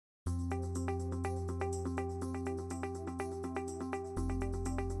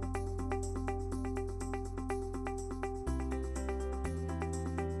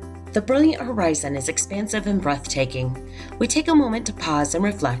The brilliant horizon is expansive and breathtaking. We take a moment to pause and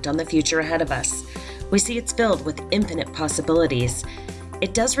reflect on the future ahead of us. We see it's filled with infinite possibilities.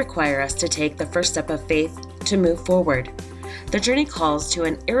 It does require us to take the first step of faith to move forward. The journey calls to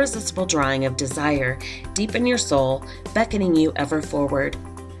an irresistible drawing of desire deep in your soul, beckoning you ever forward.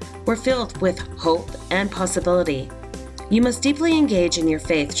 We're filled with hope and possibility. You must deeply engage in your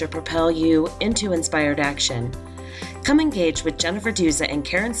faith to propel you into inspired action. Come engage with Jennifer Dusza and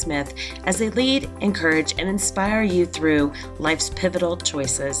Karen Smith as they lead, encourage, and inspire you through life's pivotal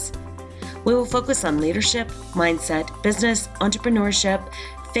choices. We will focus on leadership, mindset, business, entrepreneurship,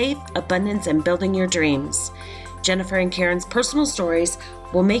 faith, abundance, and building your dreams. Jennifer and Karen's personal stories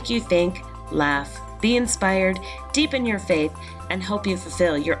will make you think, laugh, be inspired, deepen your faith, and help you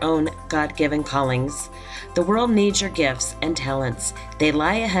fulfill your own God-given callings. The world needs your gifts and talents. They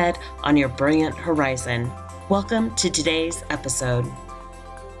lie ahead on your brilliant horizon. Welcome to today's episode.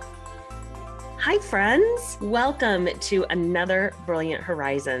 Hi, friends. Welcome to another Brilliant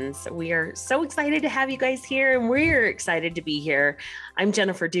Horizons. We are so excited to have you guys here, and we're excited to be here. I'm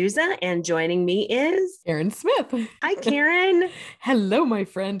Jennifer Dusza, and joining me is Karen Smith. Hi, Karen. Hello, my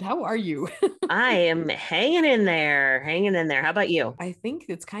friend. How are you? I am hanging in there. How about you? I think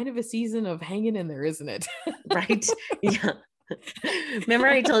it's kind of a season of hanging in there, isn't it? Right? Yeah. Remember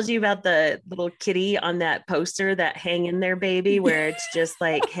I told you about the little kitty on that poster, that hang in there baby, where it's just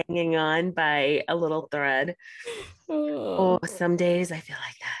like hanging on by a little thread. Oh, some days I feel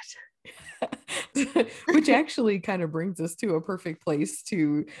like that. Which actually kind of brings us to a perfect place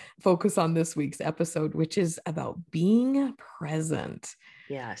to focus on this week's episode, which is about being present.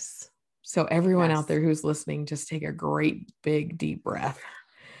 Yes. So everyone out there who's listening, just take a great big deep breath.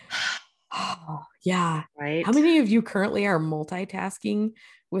 Oh, yeah. Right. How many of you currently are multitasking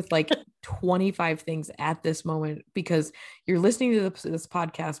with like 25 things at this moment? Because you're listening to this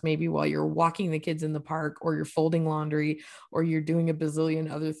podcast maybe while you're walking the kids in the park, or you're folding laundry, or you're doing a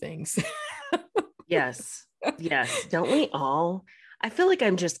bazillion other things. Yes. Don't we all? I feel like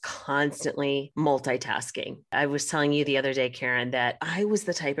I'm just constantly multitasking. I was telling you the other day, Karen, that I was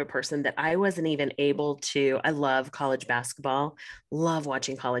the type of person that I wasn't even able to. I love college basketball, love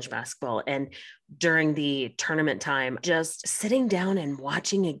watching college basketball. And during the tournament time, just sitting down and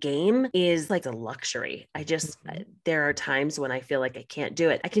watching a game is like a luxury. There are times when I feel like I can't do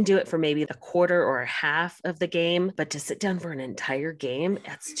it. I can do it for maybe a quarter or a half of the game, but to sit down for an entire game,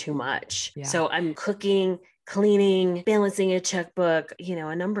 that's too much. Yeah. So I'm cooking, cleaning, balancing a checkbook,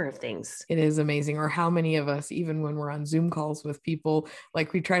 a number of things. It is amazing. Or how many of us, even when we're on Zoom calls with people,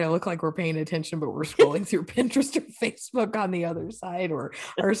 like we try to look like we're paying attention, but we're scrolling through Pinterest or Facebook on the other side, or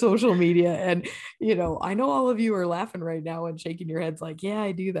our social media. And, I know all of you are laughing right now and shaking your heads like, yeah,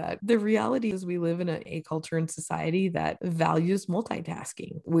 I do that. The reality is we live in a culture and society that values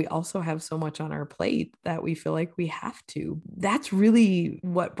multitasking. We also have so much on our plate that we feel like we have to. That's really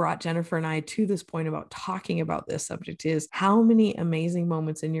what brought Jennifer and I to this point about talking about this subject, is how many amazing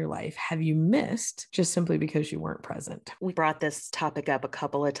moments in your life have you missed just simply because you weren't present? We brought this topic up a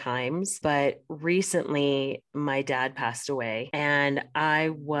couple of times, but recently my dad passed away, and I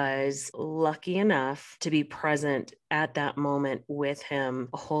was lucky enough to be present at that moment with him,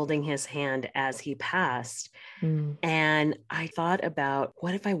 holding his hand as he passed. And I thought about,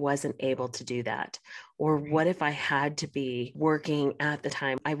 what if I wasn't able to do that? Or what if I had to be working at the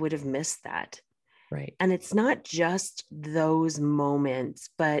time? I would have missed that. Right. And it's not just those moments,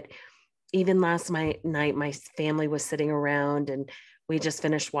 but even last night, my family was sitting around and we just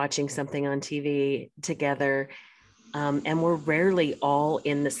finished watching something on TV together. And we're rarely all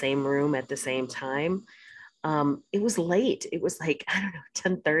in the same room at the same time. It was late. It was like,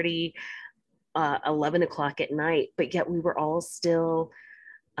 10:30, 11 o'clock at night, but yet we were all still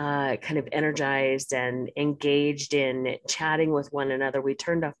kind of energized and engaged in chatting with one another. We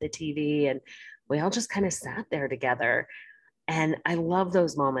turned off the TV and we all just kind of sat there together. And I love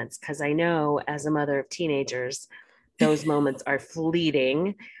those moments because I know, as a mother of teenagers, those moments are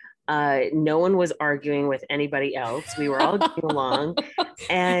fleeting. No one was arguing with anybody else. We were all getting along.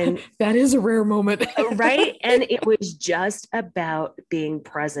 And that is a rare moment. Right. And it was just about being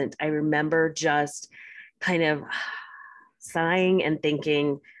present. I remember just kind of sighing and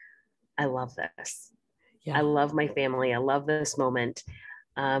thinking, I love this. Yeah. I love my family. I love this moment.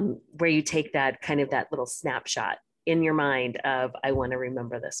 Where you take that kind of that little snapshot in your mind of, I want to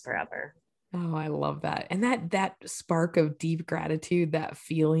remember this forever. Oh, I love that. And that spark of deep gratitude, that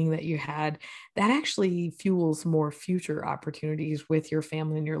feeling that you had, that actually fuels more future opportunities with your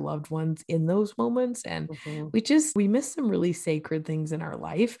family and your loved ones in those moments. And Mhm. we miss some really sacred things in our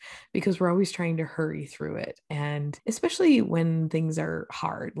life because we're always trying to hurry through it. And especially when things are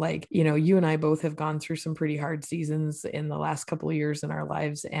hard, like, you and I both have gone through some pretty hard seasons in the last couple of years in our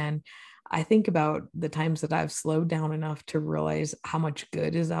lives. And I think about the times that I've slowed down enough to realize how much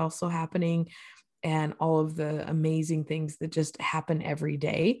good is also happening and all of the amazing things that just happen every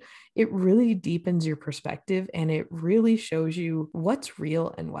day. It really deepens your perspective and it really shows you what's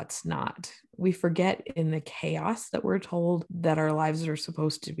real and what's not. We forget in the chaos that we're told that our lives are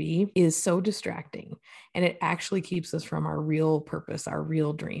supposed to be is so distracting. And it actually keeps us from our real purpose, our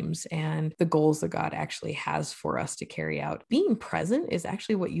real dreams, and the goals that God actually has for us to carry out. Being present is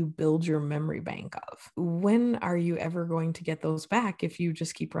actually what you build your memory bank of. When are you ever going to get those back if you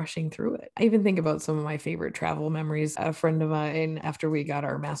just keep rushing through it? I even think about some of my favorite travel memories. A friend of mine, after we got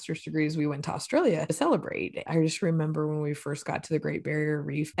our master's degrees, we went to Australia to celebrate. I just remember when we first got to the Great Barrier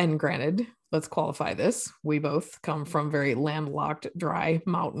Reef, and granted, let's qualify this. We both come from very landlocked, dry,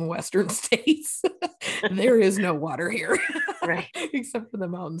 mountain western states. There is no water here. Right. Except for the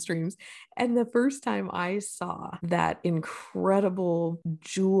mountain streams. And the first time I saw that incredible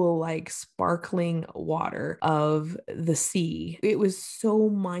jewel like sparkling water of the sea, it was so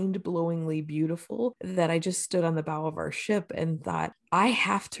mind blowingly beautiful that I just stood on the bow of our ship and thought, I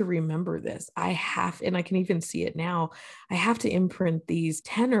have to remember this. And I can even see it now. I have to imprint these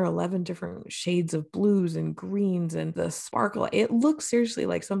 10 or 11 different shades of blues and greens and the sparkle. It looks seriously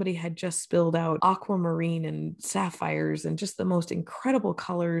like somebody had just spilled out aquamarine and sapphires and just the most incredible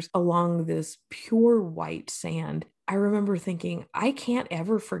colors along this pure white sand. I remember thinking, I can't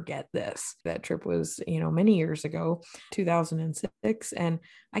ever forget this. That trip was, many years ago, 2006. And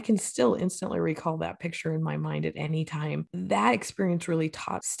I can still instantly recall that picture in my mind at any time. That experience really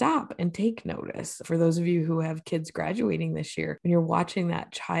taught stop and take notice. For those of you who have kids graduating this year, when you're watching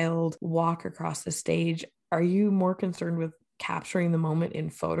that child walk across the stage, are you more concerned with capturing the moment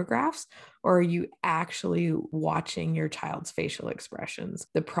in photographs, or are you actually watching your child's facial expressions,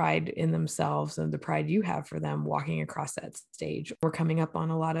 the pride in themselves and the pride you have for them walking across that stage? We're coming up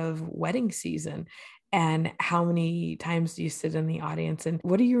on a lot of wedding season. And how many times do you sit in the audience and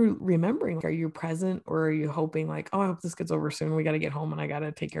what are you remembering? Are you present, or are you hoping like, oh, I hope this gets over soon. We got to get home and I got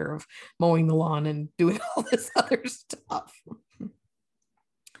to take care of mowing the lawn and doing all this other stuff?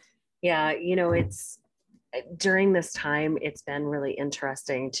 Yeah, it's during this time, it's been really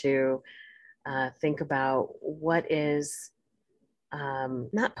interesting to think about what is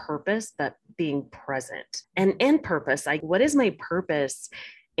not purpose, but being present and purpose. Like, what is my purpose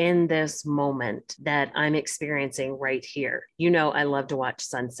in this moment that I'm experiencing right here? I love to watch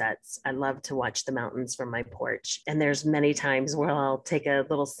sunsets. I love to watch the mountains from my porch. And there's many times where I'll take a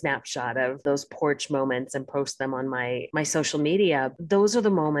little snapshot of those porch moments and post them on my social media. Those are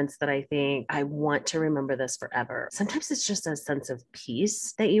the moments that I think I want to remember this forever. Sometimes it's just a sense of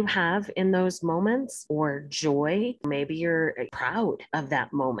peace that you have in those moments, or joy. Maybe you're proud of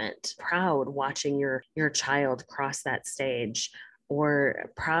that moment, proud watching your child cross that stage, or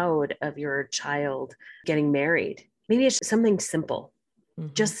proud of your child getting married. Maybe it's something simple,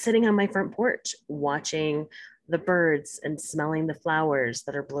 just sitting on my front porch, watching the birds and smelling the flowers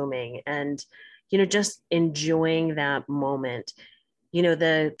that are blooming and, just enjoying that moment.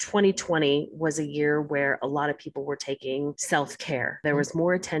 The 2020 was a year where a lot of people were taking self-care. There was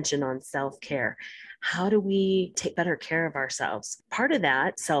more attention on self-care. How do we take better care of ourselves? Part of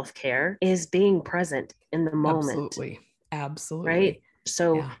that self-care is being present in the moment. Absolutely. Right?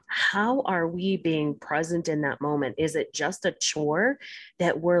 So, Yeah. how are we being present in that moment? Is it just a chore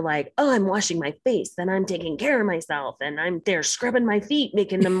that we're like, oh, I'm washing my face, then I'm taking care of myself, and I'm there scrubbing my feet,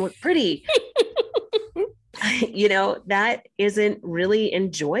 making them look pretty? That isn't really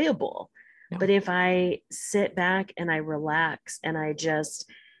enjoyable. No. But if I sit back and I relax and I just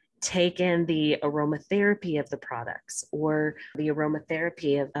take in the aromatherapy of the products, or the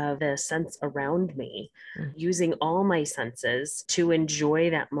aromatherapy of the sense around me, using all my senses to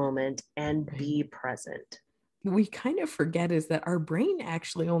enjoy that moment and be present. We kind of forget is that our brain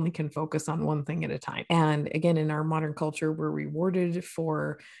actually only can focus on one thing at a time. And again, in our modern culture, we're rewarded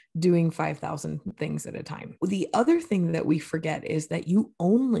for doing 5,000 things at a time. The other thing that we forget is that you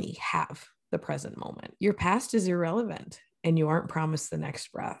only have the present moment. Your past is irrelevant and you aren't promised the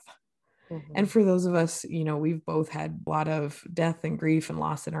next breath. And for those of us, we've both had a lot of death and grief and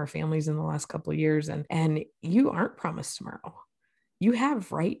loss in our families in the last couple of years, and you aren't promised tomorrow. you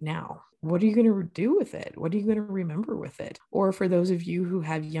have right now. What are you going to do with it? What are you going to remember with it? Or for those of you who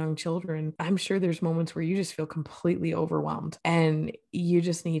have young children, I'm sure there's moments where you just feel completely overwhelmed and you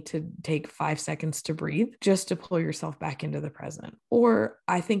just need to take 5 seconds to breathe just to pull yourself back into the present. Or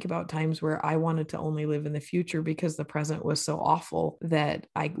I think about times where I wanted to only live in the future because the present was so awful that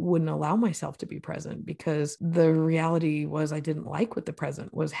I wouldn't allow myself to be present, because the reality was I didn't like what the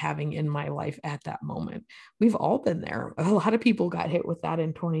present was having in my life at that moment. We've all been there. A lot of people got hit with that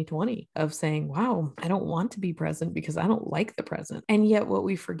in 2020 of saying, wow, I don't want to be present because I don't like the present. And yet what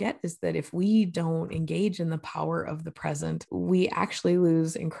we forget is that if we don't engage in the power of the present, we actually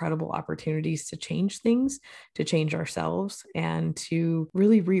lose incredible opportunities to change things, to change ourselves, and to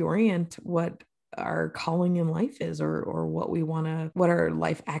really reorient what our calling in life is, or what our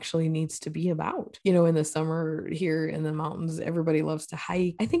life actually needs to be about. In the summer here in the mountains, everybody loves to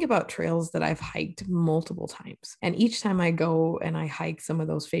hike. I think about trails that I've hiked multiple times. And each time I go and I hike some of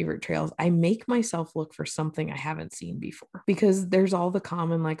those favorite trails, I make myself look for something I haven't seen before, because there's all the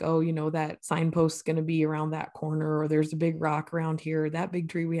common, like, oh, that signpost's going to be around that corner, or there's a big rock around here, that big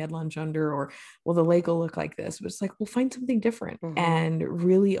tree we had lunch under, or, well, the lake will look like this. But it's like, well, find something different and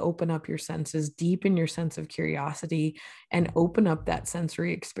really open up your senses, deepen your sense of curiosity, and open up that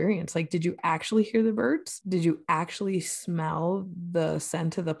sensory experience. Like, did you actually hear the birds? Did you actually smell the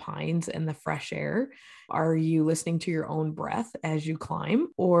scent of the pines and the fresh air? Are you listening to your own breath as you climb?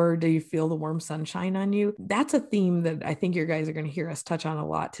 Or do you feel the warm sunshine on you? That's a theme that I think you guys are going to hear us touch on a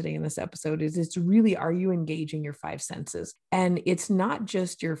lot today in this episode. Is it's really, are you engaging your five senses? And it's not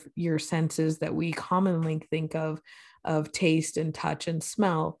just your senses that we commonly think of taste and touch and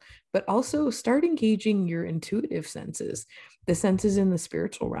smell, but also start engaging your intuitive senses, the senses in the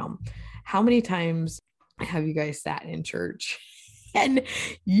spiritual realm. How many times have you guys sat in church and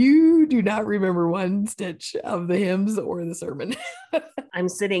you do not remember one stitch of the hymns or the sermon? I'm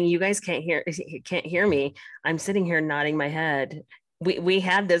sitting, you guys can't hear me. I'm sitting here nodding my head. We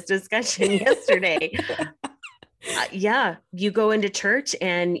had this discussion yesterday. Yeah, you go into church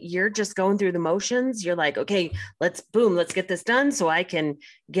and you're just going through the motions. You're like, okay, let's get this done so I can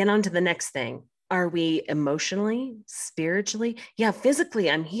get on to the next thing. Are we emotionally, spiritually? Yeah, physically,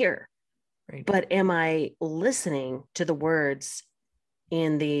 I'm here. Right. But am I listening to the words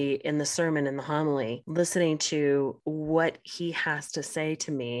in the sermon, in the homily, listening to what he has to say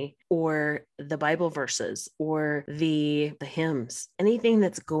to me, or the Bible verses, or the hymns, anything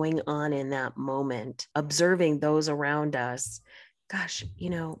that's going on in that moment, observing those around us? Gosh,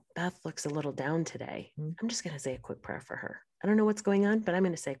 Beth looks a little down today. I'm just going to say a quick prayer for her. I don't know what's going on, but I'm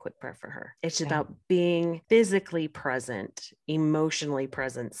going to say a quick prayer for her. It's about being physically present, emotionally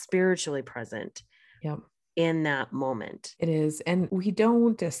present, spiritually present. Yep. In that moment. It is. And we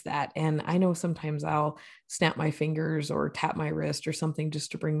don't just that. And I know sometimes I'll snap my fingers or tap my wrist or something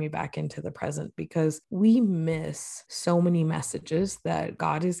just to bring me back into the present, because we miss so many messages that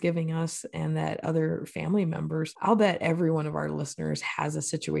God is giving us and that other family members. I'll bet every one of our listeners has a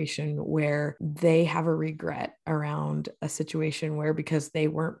situation where they have a regret around a situation where, because they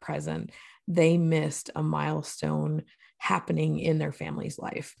weren't present, they missed a milestone happening in their family's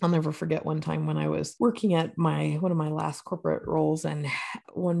life. I'll never forget one time when I was working at one of my last corporate roles, and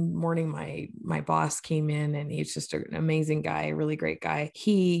one morning my boss came in, and he's just an amazing guy, a really great guy.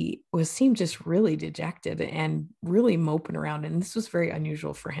 He seemed just really dejected and really moping around, and this was very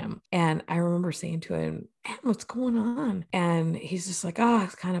unusual for him. And I remember saying to him, man, what's going on? And he's just like,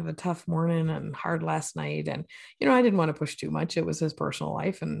 it's kind of a tough morning and hard last night. And, I didn't want to push too much. It was his personal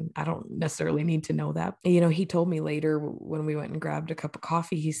life, and I don't necessarily need to know that. He told me later when we went and grabbed a cup of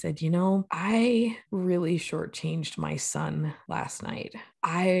coffee, he said, I really shortchanged my son last night.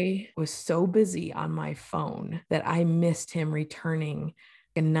 I was so busy on my phone that I missed him returning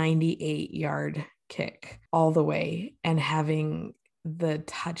a 98-yard kick all the way and having the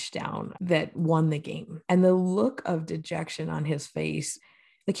touchdown that won the game. And the look of dejection on his face,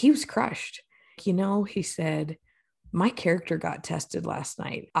 like he was crushed. He said, my character got tested last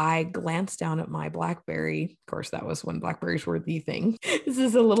night. I glanced down at my BlackBerry. Of course, that was when BlackBerries were the thing. This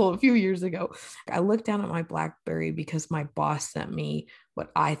is a few years ago. I looked down at my BlackBerry because my boss sent me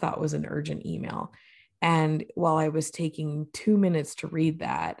what I thought was an urgent email. And while I was taking 2 minutes to read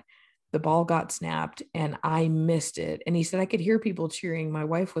that, the ball got snapped and I missed it. And he said, I could hear people cheering. My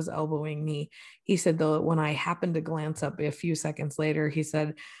wife was elbowing me. He said, though, when I happened to glance up a few seconds later, he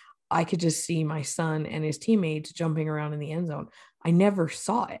said, I could just see my son and his teammates jumping around in the end zone. I never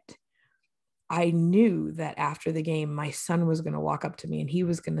saw it. I knew that after the game, my son was going to walk up to me and he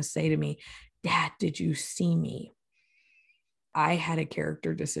was going to say to me, Dad, did you see me? I had a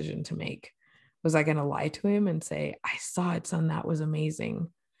character decision to make. Was I going to lie to him and say, I saw it, son, that was amazing?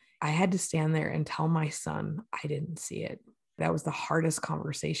 I had to stand there and tell my son I didn't see it. That was the hardest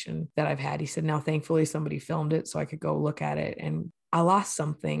conversation that I've had. He said, now, thankfully, somebody filmed it so I could go look at it. And I lost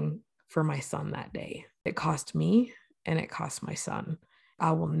something for my son that day. It cost me and it cost my son.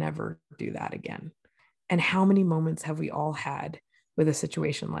 I will never do that again. And how many moments have we all had with a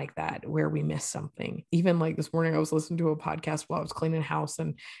situation like that where we miss something? Even like this morning, I was listening to a podcast while I was cleaning the house,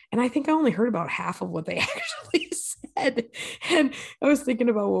 and I think I only heard about half of what they actually said. And I was thinking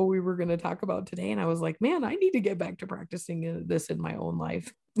about what we were going to talk about today, and I was like, man, I need to get back to practicing this in my own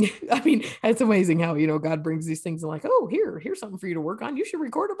life. I mean, it's amazing how, God brings these things and like, oh, here's something for you to work on. You should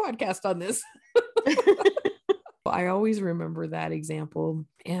record a podcast on this. I always remember that example.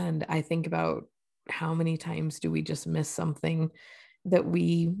 And I think about how many times do we just miss something that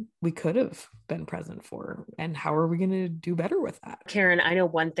we could have been present for, and how are we going to do better with that? Karen, I know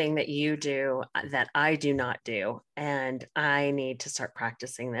one thing that you do that I do not do, and I need to start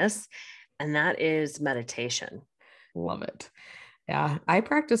practicing this, and that is meditation. Love it. Yeah, I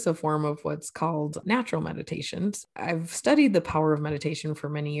practice a form of what's called natural meditations. I've studied the power of meditation for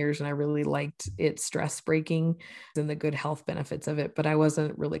many years, and I really liked its stress breaking and the good health benefits of it, but I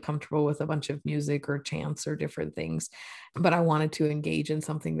wasn't really comfortable with a bunch of music or chants or different things. But I wanted to engage in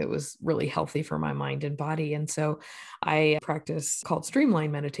something that was really healthy for my mind and body. And so I practice called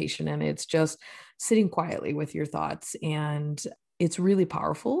streamline meditation, and it's just sitting quietly with your thoughts. And it's really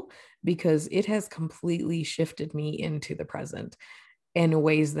powerful because it has completely shifted me into the present in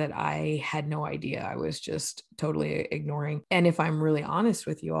ways that I had no idea I was just totally ignoring. And if I'm really honest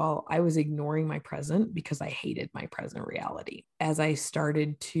with you all, I was ignoring my present because I hated my present reality. As I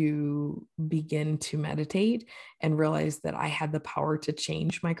started to begin to meditate and realize that I had the power to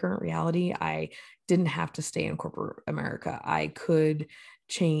change my current reality, I didn't have to stay in corporate America. I could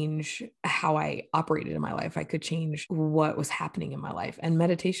change how I operated in my life. I could change what was happening in my life. And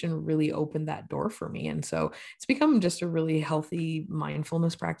meditation really opened that door for me. And so it's become just a really healthy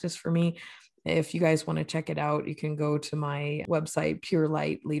mindfulness practice for me. If you guys want to check it out, you can go to my website,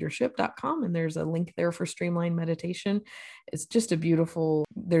 purelightleadership.com, and there's a link there for Streamline Meditation. It's just a beautiful,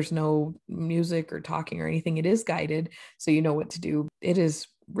 there's no music or talking or anything. It is guided, so you know what to do. It has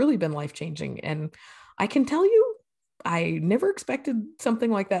really been life-changing. And I can tell you, I never expected something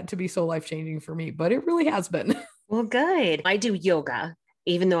like that to be so life-changing for me, but it really has been. Well, good. I do yoga,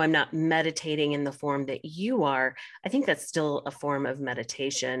 even though I'm not meditating in the form that you are. I think that's still a form of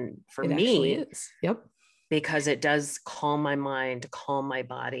meditation for me. It actually is. Yep. Because it does calm my mind, calm my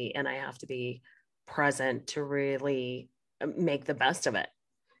body, and I have to be present to really make the best of it.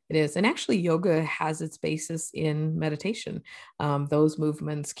 It is. And actually, yoga has its basis in meditation. Those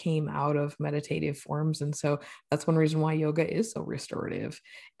movements came out of meditative forms. And so that's one reason why yoga is so restorative.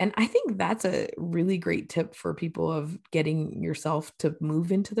 And I think that's a really great tip for people of getting yourself to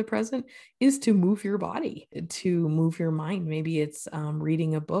move into the present is to move your body, to move your mind. Maybe it's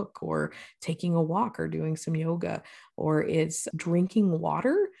reading a book or taking a walk or doing some yoga, or it's drinking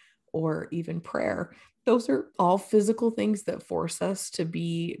water or even prayer. Those are all physical things that force us to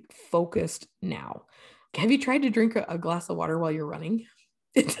be focused now. Have you tried to drink a glass of water while you're running?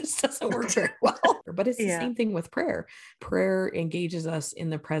 It just doesn't work very well. But it's the same thing with prayer. Prayer engages us in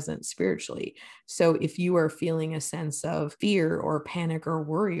the present spiritually. So if you are feeling a sense of fear or panic or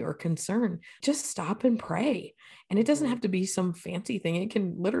worry or concern, just stop and pray. And it doesn't have to be some fancy thing. It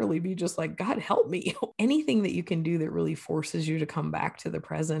can literally be just like, God, help me. Anything that you can do that really forces you to come back to the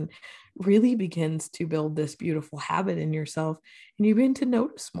present really begins to build this beautiful habit in yourself, and you begin to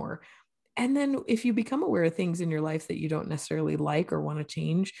notice more. And then if you become aware of things in your life that you don't necessarily like or want to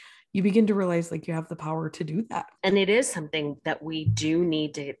change, you begin to realize like you have the power to do that. And it is something that we do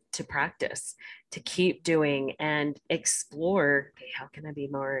need to practice, to keep doing and explore. Okay, how can I be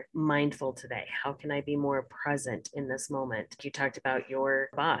more mindful today? How can I be more present in this moment? You talked about your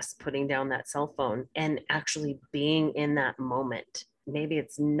boss putting down that cell phone and actually being in that moment. Maybe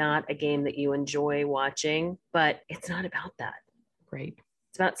it's not a game that you enjoy watching, but it's not about that. Right.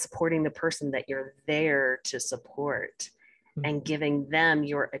 It's about supporting the person that you're there to support and giving them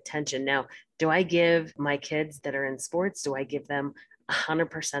your attention. Now, do I give my kids that are in sports, do I give them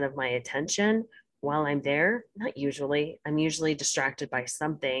 100% of my attention while I'm there? Not usually. I'm usually distracted by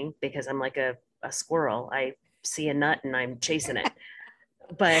something because I'm like a squirrel. I see a nut and I'm chasing it.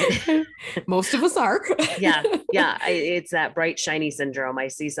 But most of us are. yeah. It's that bright, shiny syndrome. I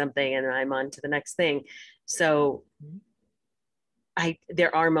see something and I'm on to the next thing. So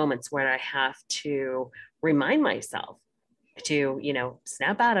there are moments where I have to remind myself to,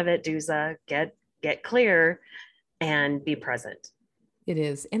 snap out of it, Dusza, get clear and be present. It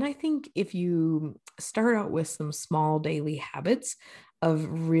is. And I think if you start out with some small daily habits of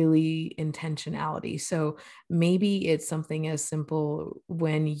really intentionality. So maybe it's something as simple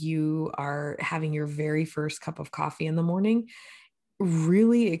when you are having your very first cup of coffee in the morning,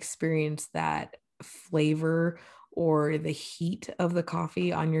 really experience that flavor or the heat of the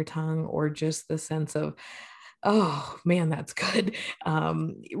coffee on your tongue, or just the sense of, oh man, that's good.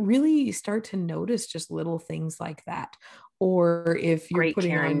 Really start to notice just little things like that. Or if you're Great, putting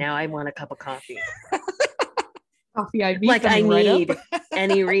Karen. on Now I want a cup of coffee. coffee IV Like I coming right up. need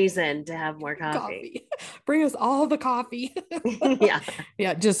any reason to have more coffee. Coffee. Bring us all the coffee. Yeah.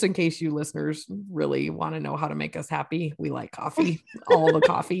 Yeah, just in case you listeners really want to know how to make us happy, we like coffee, all the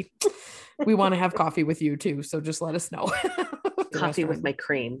coffee. We want to have coffee with you too, so just let us know. Coffee with my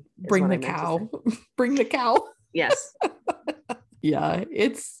cream. Bring the cow. Bring the cow. Yes. Yeah,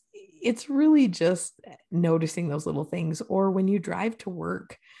 it's really just noticing those little things. Or when you drive to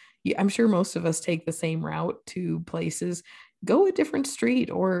work, I'm sure most of us take the same route to places. Go a different street.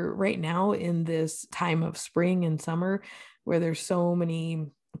 Or right now in this time of spring and summer where there's so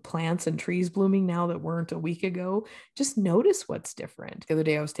many plants and trees blooming now that weren't a week ago, just notice what's different. The other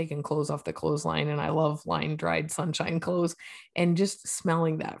day I was taking clothes off the clothesline, and I love line dried sunshine clothes, and just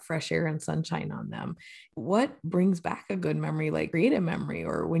smelling that fresh air and sunshine on them. What brings back a good memory? Like create a memory.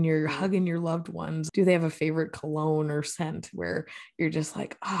 Or when you're hugging your loved ones, do they have a favorite cologne or scent where you're just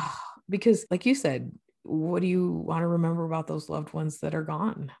like, ah, oh, because like you said, what do you want to remember about those loved ones that are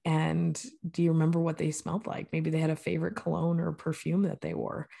gone? And do you remember what they smelled like? Maybe they had a favorite cologne or perfume that they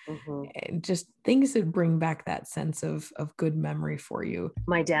wore. And just things that bring back that sense of good memory for you.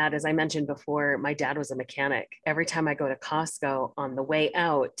 My dad, as I mentioned before, my dad was a mechanic. Every time I go to Costco, on the way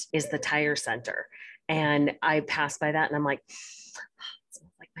out is the tire center. And I pass by that and I'm like, oh, it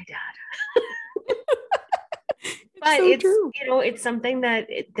smells like my dad. But it's true. It's something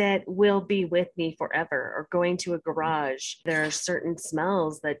that will be with me forever. Or going to a garage, there are certain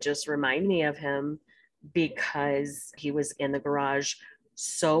smells that just remind me of him because he was in the garage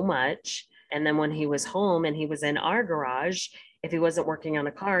so much. And then when he was home and he was in our garage, if he wasn't working on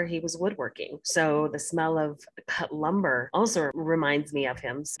a car, he was woodworking. So the smell of cut lumber also reminds me of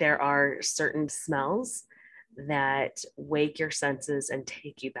him. There are certain smells that wake your senses and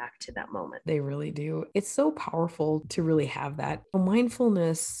take you back to that moment. They really do. It's so powerful to really have that.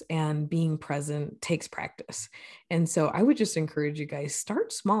 Mindfulness and being present takes practice. And so I would just encourage you guys,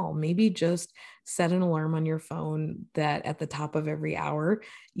 start small. Maybe just set an alarm on your phone that at the top of every hour,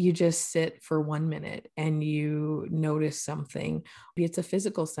 you just sit for 1 minute and you notice something. Maybe it's a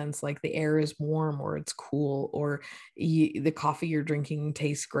physical sense, like the air is warm or it's cool, or the coffee you're drinking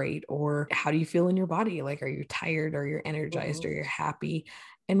tastes great, or how do you feel in your body? Like, are you tired, or you're energized, or you're happy?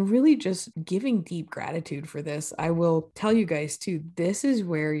 And really just giving deep gratitude for this. I will tell you guys too, this is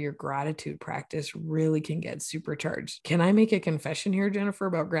where your gratitude practice really can get supercharged. Can I make a confession here, Jennifer,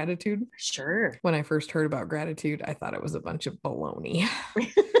 about gratitude? Sure. When I first heard about gratitude, I thought it was a bunch of baloney.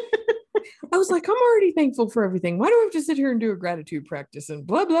 I was like, I'm already thankful for everything. Why do I have to sit here and do a gratitude practice and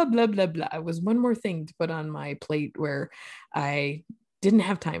blah, blah, blah, blah, blah? It was one more thing to put on my plate where I didn't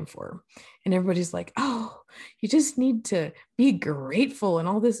have time for. And everybody's like, oh, you just need to be grateful and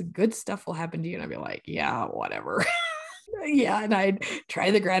all this good stuff will happen to you. And I'd be like, yeah, whatever. Yeah. And I'd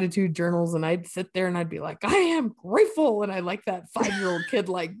try the gratitude journals and I'd sit there and I'd be like, I am grateful. And I like that 5-year-old kid,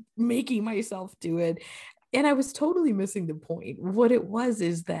 like making myself do it. And I was totally missing the point. What it was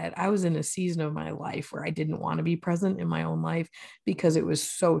is that I was in a season of my life where I didn't want to be present in my own life because it was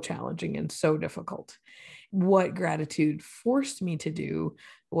so challenging and so difficult. What gratitude forced me to do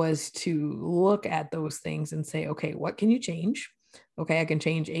was to look at those things and say, okay, what can you change? Okay, I can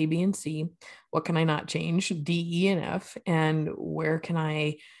change A, B, and C. What can I not change? D, E, and F. And where can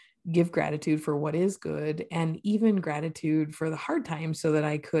I give gratitude for what is good, and even gratitude for the hard times, so that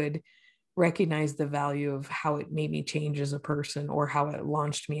I could recognize the value of how it made me change as a person, or how it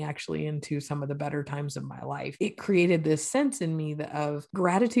launched me actually into some of the better times of my life. It created this sense in me of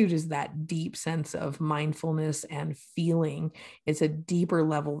gratitude is that deep sense of mindfulness and feeling. It's a deeper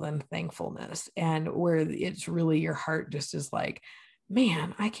level than thankfulness, and where it's really your heart just is like,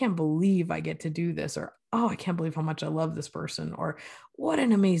 man, I can't believe I get to do this, or, oh, I can't believe how much I love this person, or what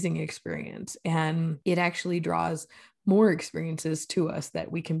an amazing experience. And it actually draws more experiences to us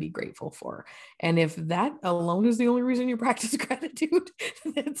that we can be grateful for. And if that alone is the only reason you practice gratitude,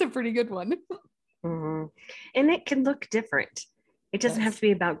 it's a pretty good one. Mm-hmm. And it can look different. It doesn't have to be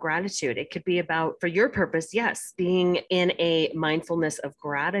about gratitude. It could be about, for your purpose, yes, being in a mindfulness of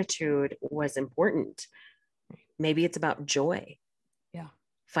gratitude was important. Maybe it's about joy. Yeah.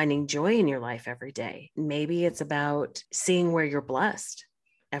 finding joy in your life every day. Maybe it's about seeing where you're blessed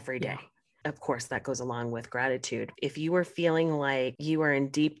every day. Yeah. Of course, that goes along with gratitude. If you are feeling like you are in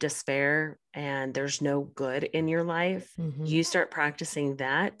deep despair and there's no good in your life, you start practicing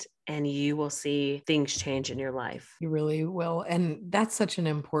that and you will see things change in your life. You really will. And that's such an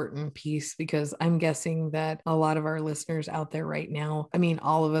important piece, because I'm guessing that a lot of our listeners out there right now, I mean,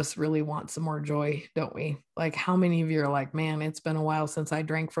 all of us really want some more joy, don't we? Like, how many of you are like, man, it's been a while since I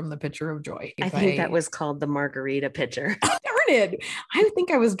drank from the pitcher of joy? I think that was called the margarita pitcher. Darn it. I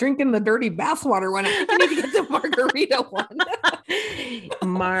think I was drinking the dirty bathwater one. I think I need to get the margarita one.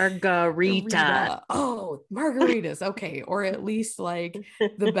 Margarita. Oh, margaritas. Okay. Or at least like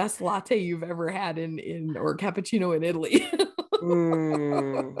the best latte you've ever had in or cappuccino in Italy.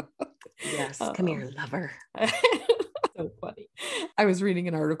 Yes. Come here, lover. So funny. I was reading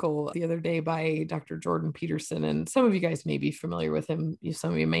an article the other day by Dr. Jordan Peterson, and some of you guys may be familiar with him.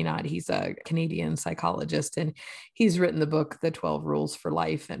 Some of you may not. He's a Canadian psychologist, and he's written the book, The 12 Rules for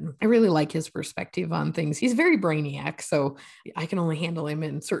Life. And I really like his perspective on things. He's very brainiac, so I can only handle him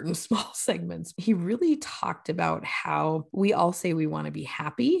in certain small segments. He really talked about how we all say we want to be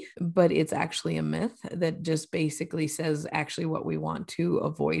happy, but it's actually a myth that just basically says actually what we want to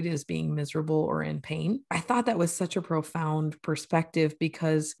avoid is being miserable or in pain. I thought that was such a profound perspective,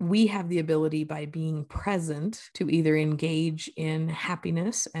 because we have the ability, by being present, to either engage in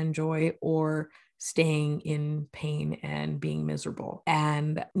happiness and joy or staying in pain and being miserable.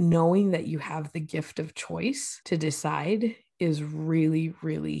 And knowing that you have the gift of choice to decide is really,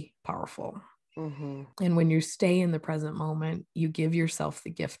 really powerful. And when you stay in the present moment, you give yourself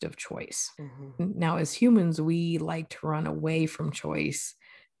the gift of choice. Now, as humans, we like to run away from choice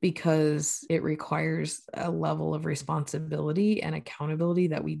because it requires a level of responsibility and accountability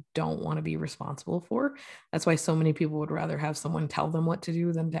that we don't want to be responsible for. That's why so many people would rather have someone tell them what to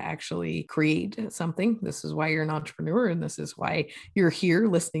do than to actually create something. This is why you're an entrepreneur, and this is why you're here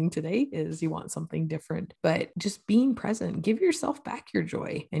listening today, is you want something different. But just being present, give yourself back your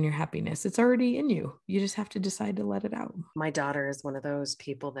joy and your happiness. It's already in you. You just have to decide to let it out. My daughter is one of those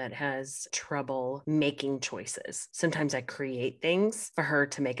people that has trouble making choices. Sometimes I create things for her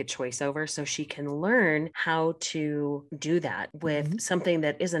to make a choice over so she can learn how to do that with something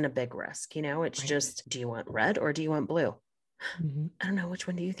that isn't a big risk. You know, it's just, do you want red or do you want blue? I don't know. Which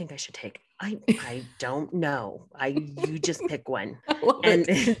one do you think I should take? I don't know. You just pick one. And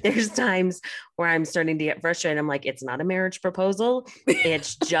there's times where I'm starting to get frustrated. I'm like, it's not a marriage proposal.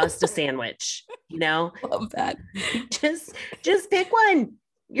 It's just a sandwich, you know? Love that. Just pick one.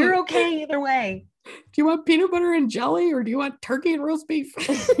 You're okay either way. Do you want peanut butter and jelly, or do you want turkey and roast beef?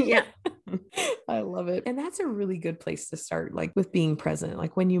 Yeah. I love it. And that's a really good place to start, like with being present.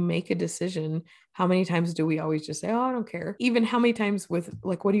 Like when you make a decision, how many times do we always just say, oh, I don't care? Even how many times with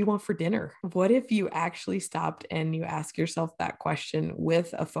like, what do you want for dinner? What if you actually stopped and you ask yourself that question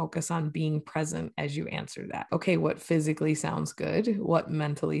with a focus on being present as you answer that? Okay, what physically sounds good? What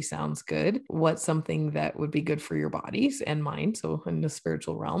mentally sounds good? What's something that would be good for your bodies and mind? So in the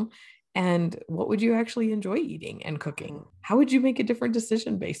spiritual realm. And what would you actually enjoy eating and cooking? How would you make a different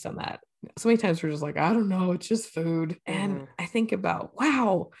decision based on that? So many times we're just like, I don't know, it's just food. And I think about,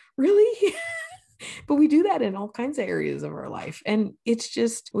 wow, really? But we do that in all kinds of areas of our life. And it's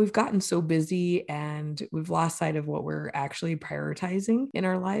just, we've gotten so busy and we've lost sight of what we're actually prioritizing in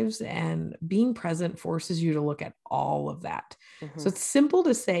our lives. And being present forces you to look at all of that. So it's simple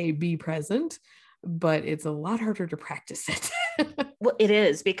to say, be present, but it's a lot harder to practice it. Well, it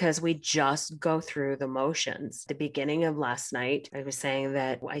is, because we just go through the motions. The beginning of last night, I was saying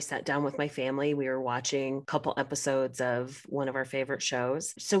that I sat down with my family. We were watching a couple episodes of one of our favorite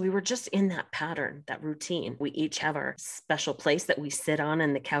shows. So we were just in that pattern, that routine. We each have our special place that we sit on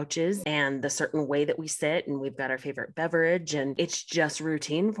in the couches and the certain way that we sit, and we've got our favorite beverage, and it's just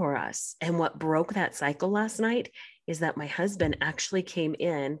routine for us. And what broke that cycle last night is that my husband actually came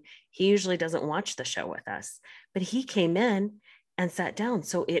in. He usually doesn't watch the show with us, but he came in and sat down.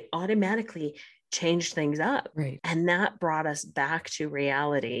 So it automatically changed things up. Right. And that brought us back to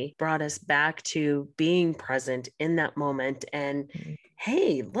reality, brought us back to being present in that moment. And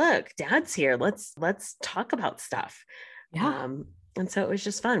hey, look, Dad's here. Let's talk about stuff. Yeah. And so it was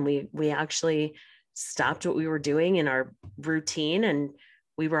just fun. We actually stopped what we were doing in our routine and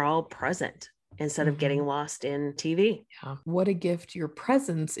we were all present instead of getting lost in TV. Yeah. What a gift your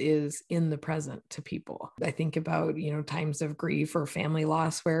presence is in the present to people. I think about, times of grief or family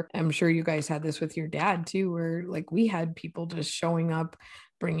loss, where I'm sure you guys had this with your dad too, where like we had people just showing up,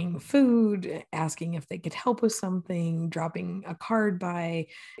 bringing food, asking if they could help with something, dropping a card by.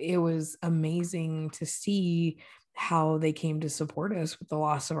 It was amazing to see how they came to support us with the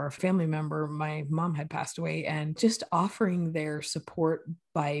loss of our family member. My mom had passed away, and just offering their support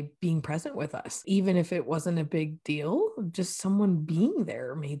by being present with us, even if it wasn't a big deal, just someone being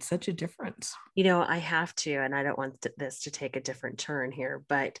there made such a difference. I have to, and I don't want this to take a different turn here,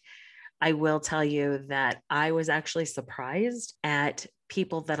 but I will tell you that I was actually surprised at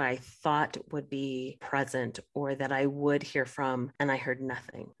people that I thought would be present or that I would hear from, and I heard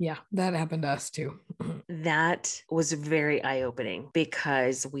nothing. Yeah, that happened to us too. That was very eye-opening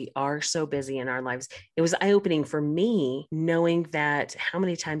because we are so busy in our lives. It was eye-opening for me knowing that how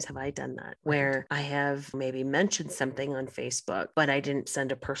many times have I done that where I have maybe mentioned something on Facebook, but I didn't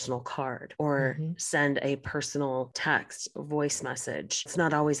send a personal card or send a personal text, voice message. It's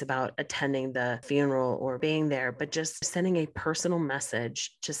not always about attending the funeral or being there, but just sending a personal message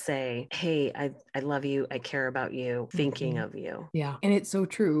to say, hey, I love you. I care about you, thinking of you. Yeah. And it's so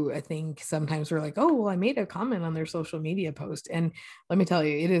true. I think sometimes we're like, oh, well, I made a comment on their social media post. And let me tell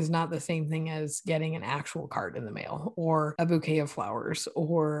you, it is not the same thing as getting an actual card in the mail or a bouquet of flowers.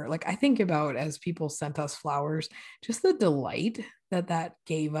 Or like I think about as people sent us flowers, just the delight that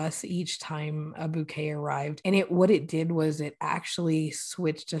gave us each time a bouquet arrived. And what it did was it actually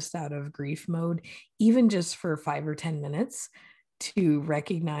switched us out of grief mode, even just for 5 or 10 minutes, to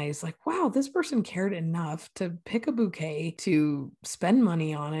recognize like, wow, this person cared enough to pick a bouquet, to spend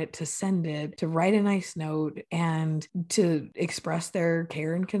money on it, to send it, to write a nice note, and to express their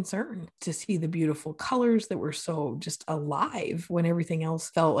care and concern, to see the beautiful colors that were so just alive when everything else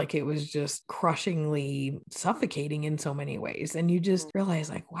felt like it was just crushingly suffocating in so many ways. And you just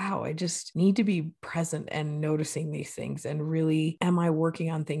realize like, wow, I just need to be present and noticing these things. And really, am I working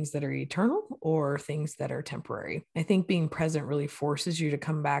on things that are eternal or things that are temporary? I think being present really forces you to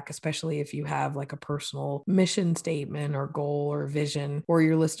come back, especially if you have like a personal mission statement or goal or vision or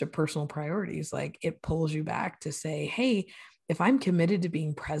your list of personal priorities. Like it pulls you back to say, hey, if I'm committed to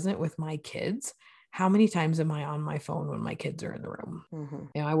being present with my kids, how many times am I on my phone when my kids are in the room?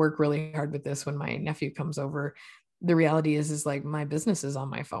 I work really hard with this when my nephew comes over. The reality is like my business is on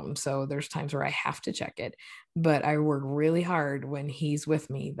my phone. So there's times where I have to check it, but I work really hard when he's with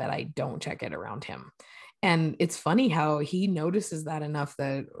me that I don't check it around him. And it's funny how he notices that enough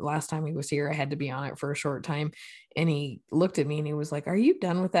that last time he was here, I had to be on it for a short time. And he looked at me and he was like, are you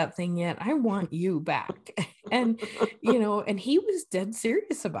done with that thing yet? I want you back. And, and he was dead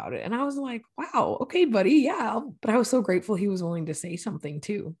serious about it. And I was like, wow, okay, buddy. Yeah. But I was so grateful he was willing to say something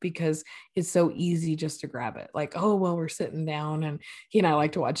too, because it's so easy just to grab it. Like, oh, well, we're sitting down and he and I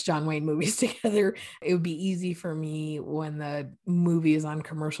like to watch John Wayne movies together. It would be easy for me when the movie is on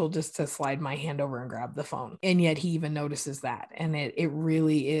commercial just to slide my hand over and grab the phone. And yet he even notices that. And it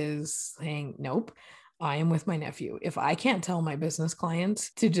really is saying, nope, I am with my nephew. If I can't tell my business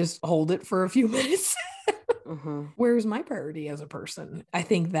clients to just hold it for a few minutes, where's my priority as a person? I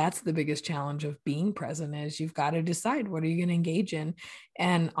think that's the biggest challenge of being present is you've got to decide what are you going to engage in.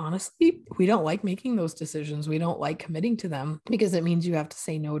 And honestly, we don't like making those decisions. We don't like committing to them because it means you have to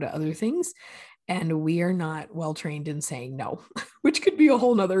say no to other things. And we are not well trained in saying no, which could be a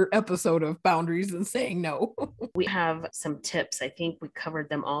whole nother episode of boundaries and saying no. We have some tips. I think we covered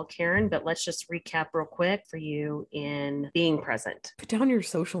them all, Karen, but let's just recap real quick for you in being present. Put down your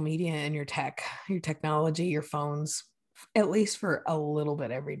social media and your technology, your phones, at least for a little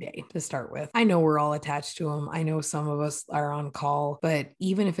bit every day to start with. I know we're all attached to them. I know some of us are on call, but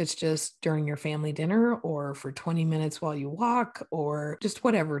even if it's just during your family dinner or for 20 minutes while you walk or just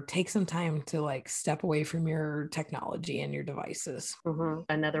whatever, take some time to like step away from your technology and your devices.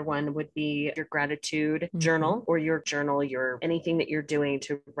 Another one would be your gratitude journal or your anything that you're doing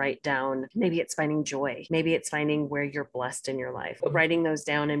to write down. Maybe it's finding joy. Maybe it's finding where you're blessed in your life. But writing those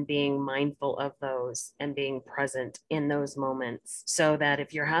down and being mindful of those and being present in those moments so that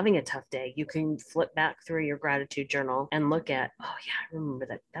if you're having a tough day, you can flip back through your gratitude journal and look at, oh yeah, I remember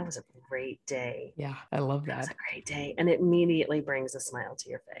that. That was a great day. Yeah, I love that. That was a great day. And it immediately brings a smile to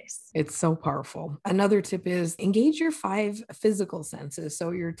your face. It's so powerful. Another tip is engage your 5 physical senses.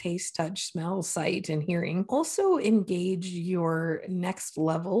 So your taste, touch, smell, sight, and hearing. Also engage your next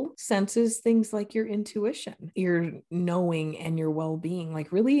level senses, things like your intuition, your knowing, and your well-being.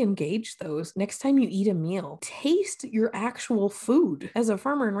 Like really engage those. Next time you eat a meal, taste your actual food. As a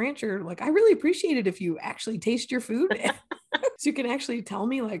farmer and rancher, like I really appreciate it if you actually taste your food. So you can actually tell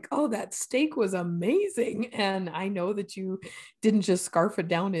me like, oh, that steak was amazing. And I know that you didn't just scarf it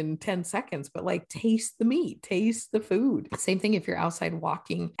down in 10 seconds, but like taste the meat, taste the food. Same thing if you're outside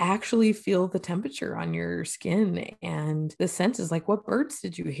walking, actually feel the temperature on your skin and the senses, like what birds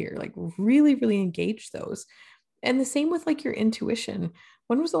did you hear? Like really, really engage those. And the same with like your intuition.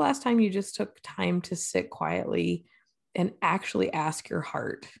 When was the last time you just took time to sit quietly and actually ask your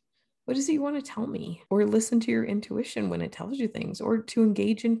heart, what is it you want to tell me? Or listen to your intuition when it tells you things, or to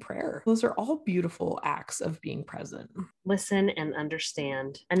engage in prayer. Those are all beautiful acts of being present. Listen and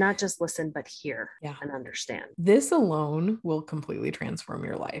understand, and not just listen, but hear and understand. This alone will completely transform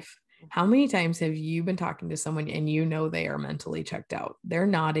your life. How many times have you been talking to someone and you know they are mentally checked out? They're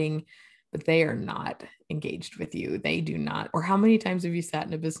nodding, but they are not engaged with you. They do not. Or how many times have you sat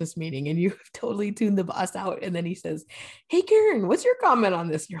in a business meeting and you have totally tuned the boss out, and then he says, hey, Karen, what's your comment on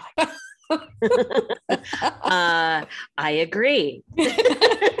this? And you're like, I agree.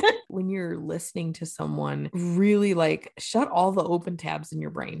 When you're listening to someone, really like shut all the open tabs in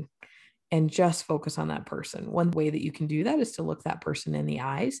your brain and just focus on that person. One way that you can do that is to look that person in the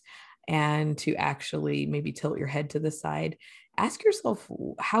eyes and to actually maybe tilt your head to the side. Ask yourself,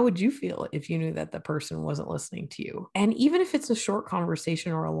 how would you feel if you knew that the person wasn't listening to you? And even if it's a short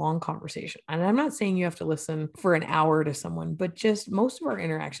conversation or a long conversation, and I'm not saying you have to listen for an hour to someone, but just most of our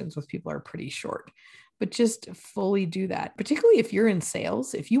interactions with people are pretty short. But just fully do that, particularly if you're in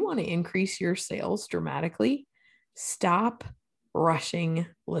sales. If you want to increase your sales dramatically, stop rushing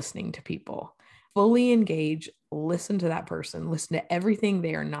listening to people. Fully engage, listen to that person, listen to everything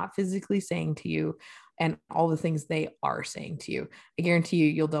they are not physically saying to you and all the things they are saying to you. I guarantee you,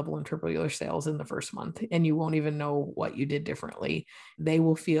 you'll double and triple your sales in the first month, and you won't even know what you did differently. They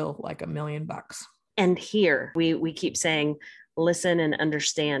will feel like $1 million. And here we keep saying, listen and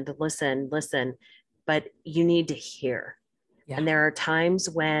understand, listen, but you need to hear. Yeah. And there are times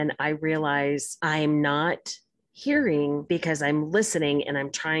when I realize I'm not hearing because I'm listening and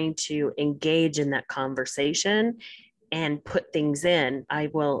I'm trying to engage in that conversation and put things in.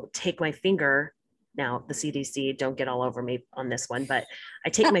 I will take my finger. Now, the CDC, don't get all over me on this one, but I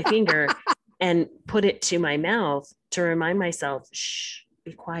take my finger and put it to my mouth to remind myself, shh,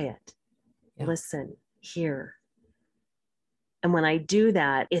 be quiet, listen, hear. And when I do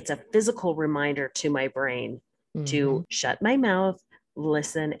that, it's a physical reminder to my brain to shut my mouth,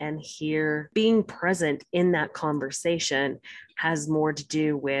 listen, and hear. Being present in that conversation has more to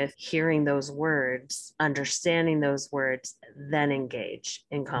do with hearing those words, understanding those words, then engage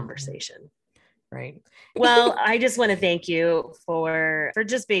in conversation. Right. Well, I just want to thank you for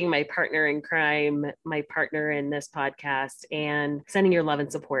just being my partner in crime, my partner in this podcast, and sending your love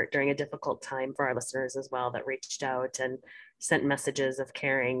and support during a difficult time for our listeners as well that reached out and sent messages of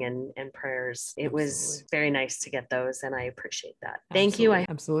caring and prayers. It was very nice to get those, and I appreciate that. Thank you.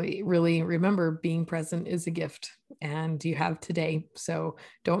 Absolutely. Really remember, being present is a gift, and you have today. So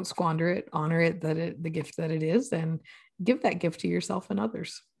don't squander it, honor it, the gift that it is, and give that gift to yourself and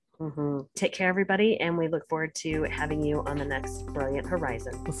others. Mm-hmm. Take care, everybody, and we look forward to having you on the next Brilliant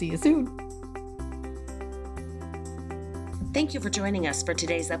Horizon. We'll see you soon. Thank you for joining us for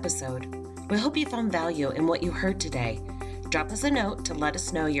today's episode. We hope you found value in what you heard today. Drop us a note to let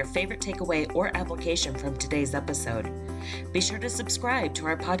us know your favorite takeaway or application from today's episode. Be sure to subscribe to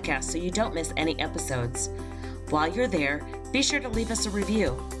our podcast so you don't miss any episodes. While you're there, be sure to leave us a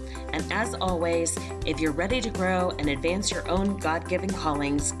review. And as always, if you're ready to grow and advance your own God-given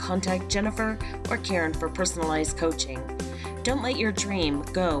callings, contact Jennifer or Karen for personalized coaching. Don't let your dream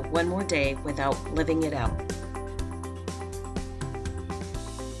go one more day without living it out.